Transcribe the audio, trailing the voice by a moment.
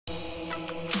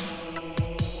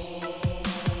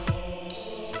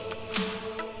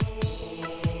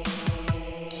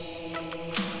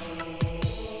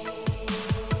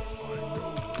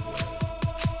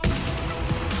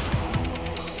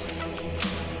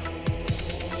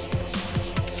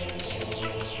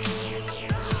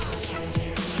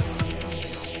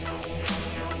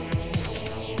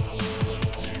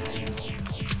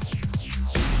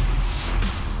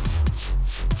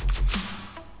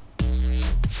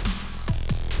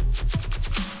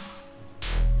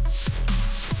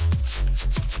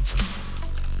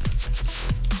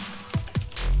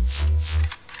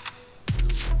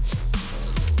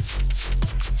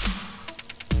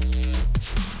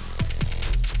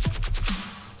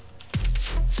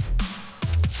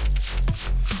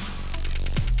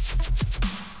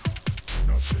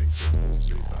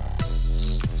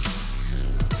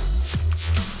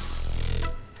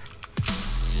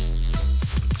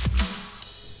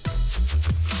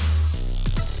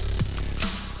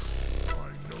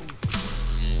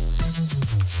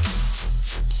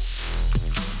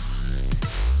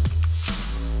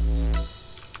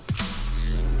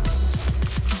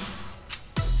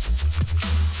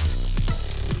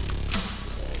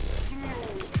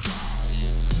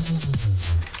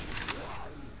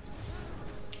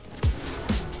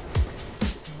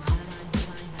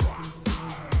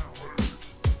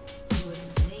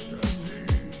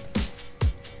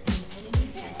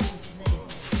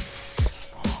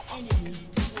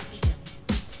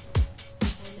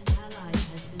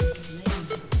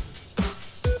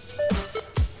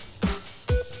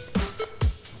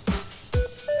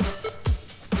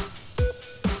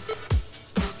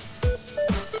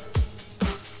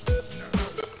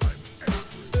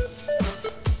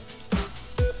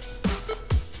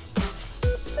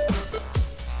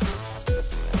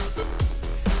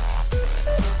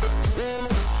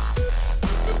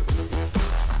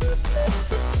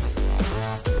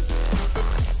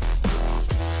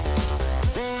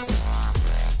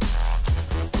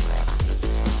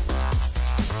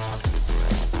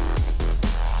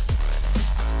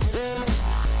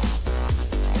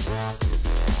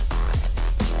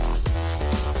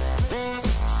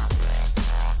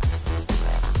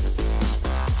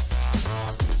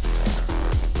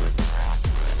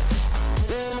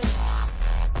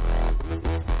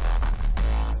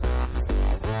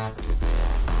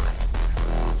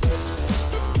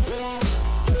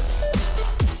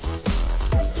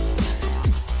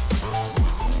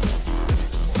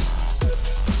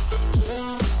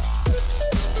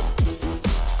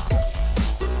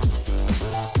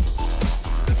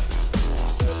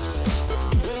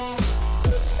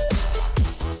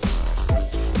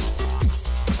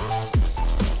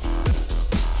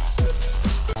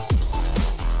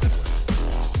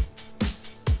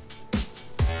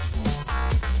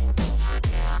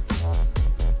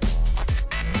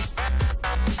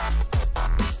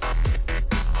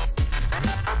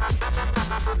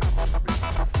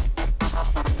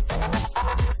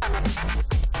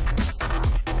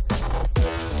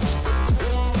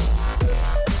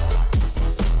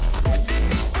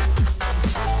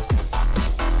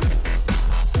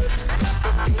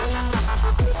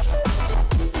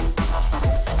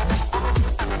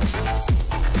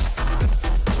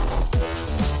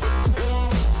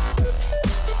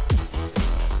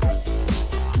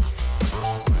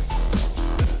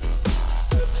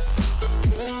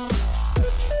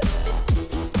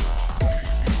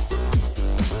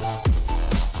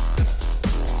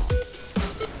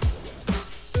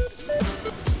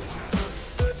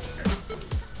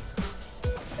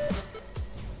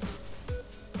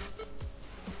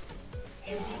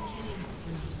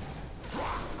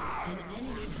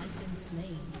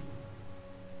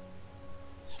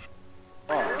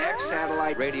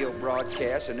X-Satellite radio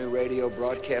broadcast, a new radio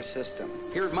broadcast system.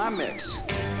 Here's my mix.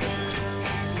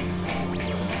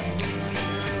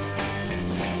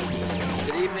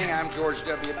 Good evening, I'm George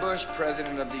W. Bush,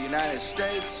 President of the United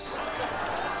States.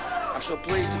 I'm so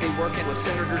pleased to be working with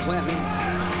Senator Clinton.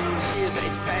 She is a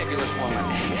fabulous woman.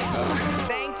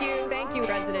 Thank you,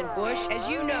 President Bush. As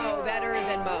you know better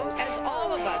than most, as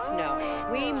all of us know,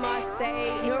 we must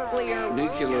say nuclear.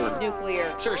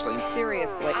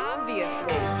 Seriously.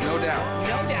 Obviously. No doubt.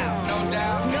 No doubt. No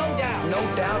doubt. No doubt.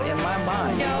 No doubt in my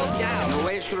mind. No doubt.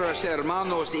 Nuestros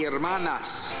hermanos y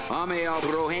hermanas, ame al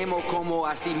prójimo como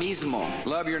a sí mismo.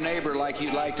 Love your neighbor like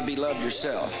you'd like to be loved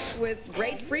yourself. With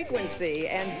great frequency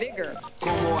and vigor.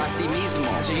 Como a sí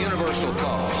mismo. It's a universal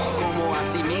cause. Como a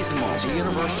sí mismo. It's a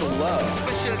universal love.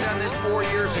 I should have done this 4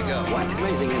 yees ago. What?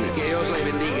 Amazing, isn't it? Que Dios le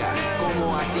bendiga.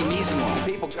 Como a sí mismo.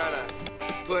 People try to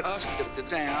put us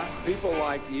down. People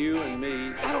like you and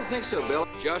me. I don't think so, Bill.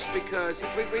 Just because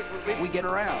we get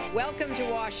around. Welcome to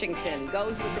Washington.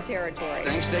 Goes with the territory.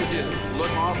 Thanks they do.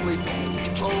 Look awfully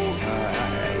cold.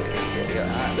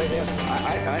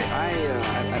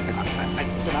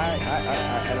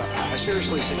 I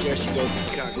seriously suggest you go to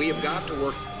Poppycock. We have got to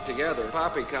work together,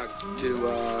 Poppycock, to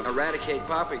eradicate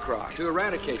poppycock.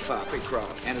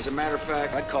 And as a matter of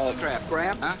fact, I'd call it crap.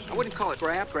 Crap? Huh? I wouldn't call it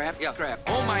crap. Crap? Yeah, crap.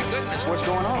 Oh my goodness, what's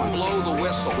going on? Blow the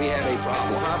whistle. We have a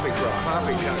problem.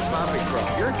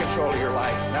 Poppycock. You're in control of your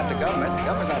life, not the government. The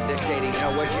government's not dictating,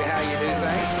 how you do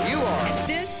things. You are. At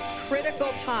this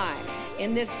critical time,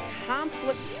 in this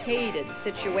complicated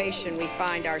situation we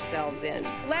find ourselves in,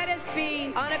 let us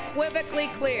be unequivocally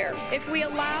clear. If we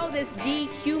allow this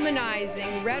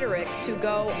dehumanizing rhetoric to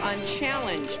go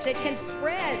unchallenged, it can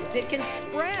spread,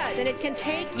 and it can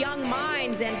take young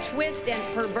minds and twist and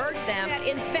pervert them. That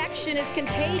infection is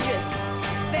contagious.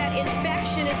 That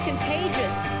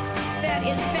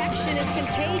infection is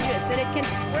contagious. and it can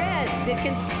spread. It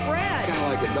can spread. Kind of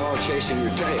like a dog chasing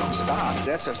your tail. Stop.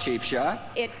 That's a cheap shot.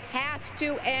 It has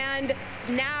to end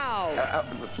now.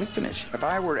 Let me finish. If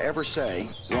I were to ever say,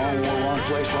 wrong war, wrong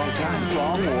place, wrong time.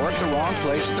 Wrong war at the wrong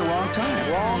place at the wrong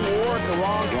time. Wrong war at the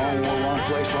wrong war, wrong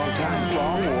place, wrong time.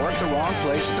 Wrong war at the wrong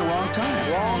place at the wrong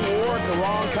time. Wrong war at the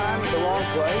wrong time at the wrong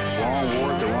place. Wrong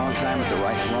war at the wrong time at the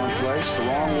wrong place. The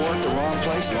wrong war at the wrong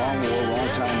place. Wrong war, wrong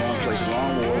time, wrong place.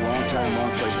 Wrong war, wrong time,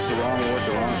 wrong place. It's the wrong war at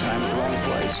the wrong time at the wrong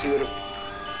place. You would have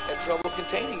had trouble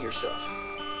containing yourself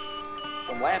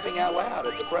from laughing out loud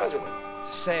at the president. It's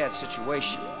a sad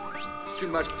situation. Too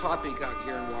much poppycock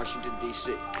here in Washington,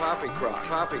 D.C. Poppycock,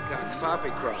 poppycock,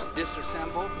 poppycock.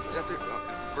 Disassemble, is that the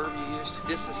verb you used?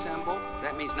 Disassemble,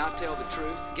 that means not tell the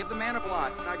truth. Give the man a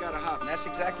blot, and I got a hop, and that's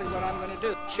exactly what I'm gonna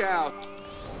do. Ciao.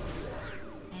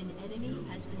 An enemy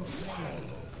has been slain.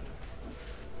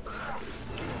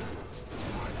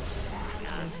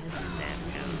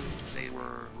 They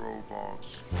were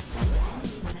robots.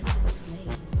 Has been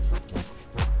slain.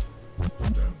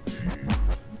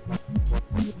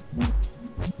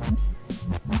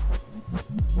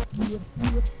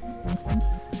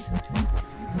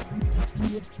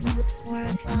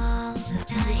 Work all the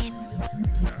time.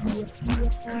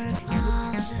 Work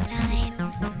all the time.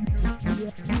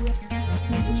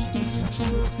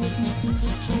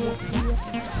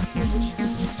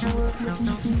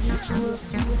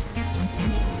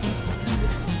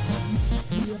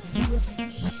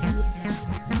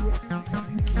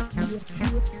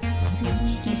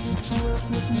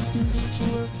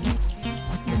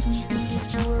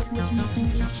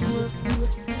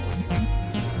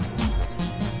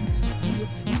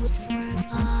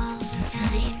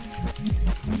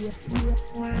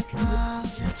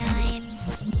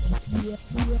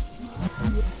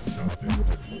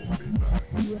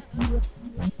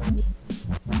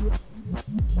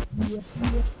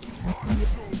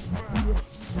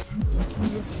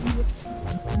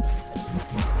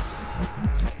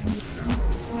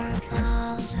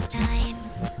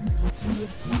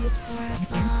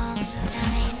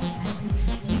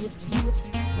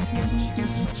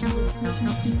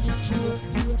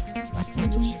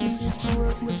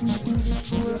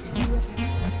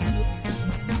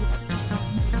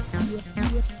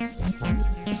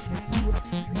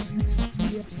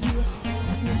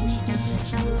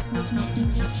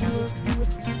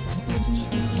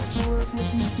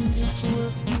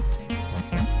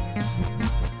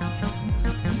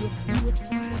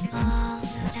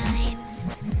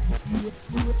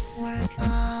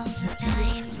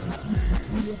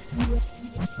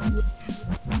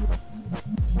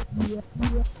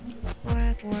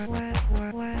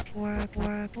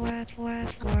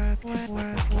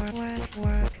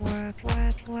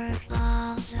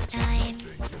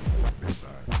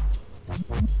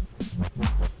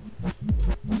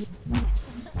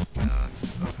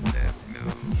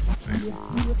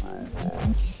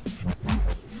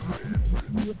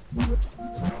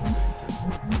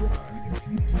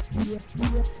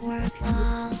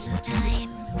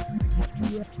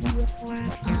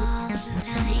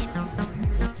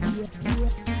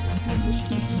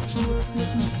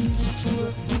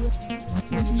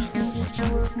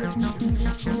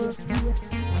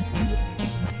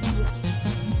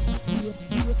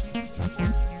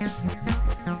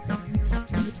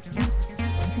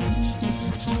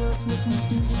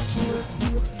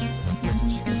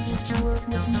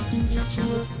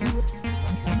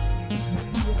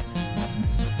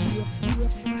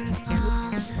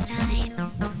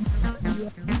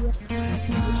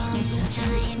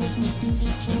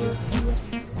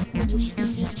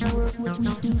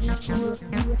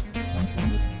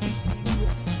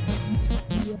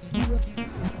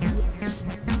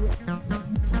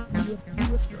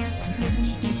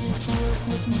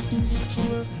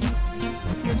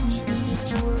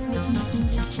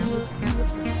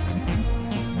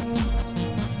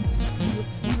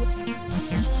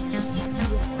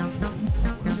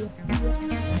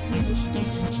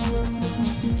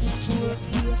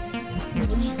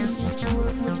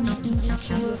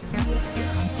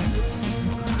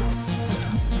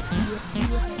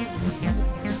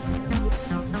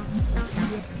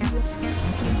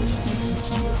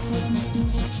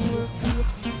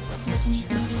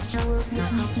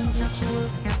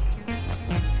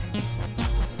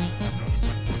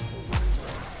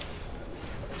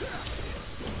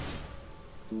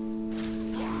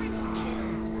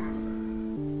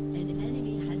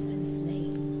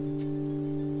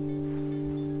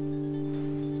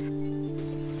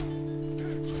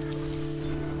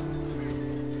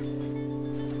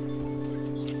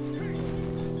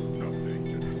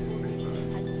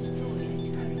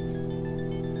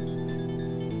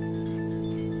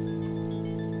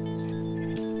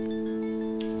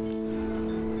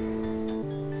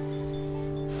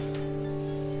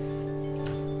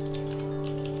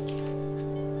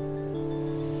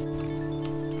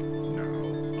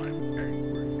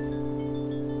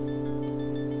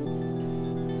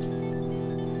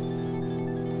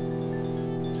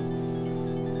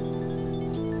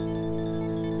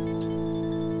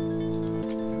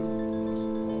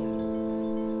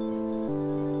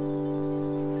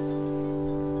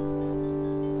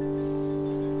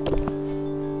 Time.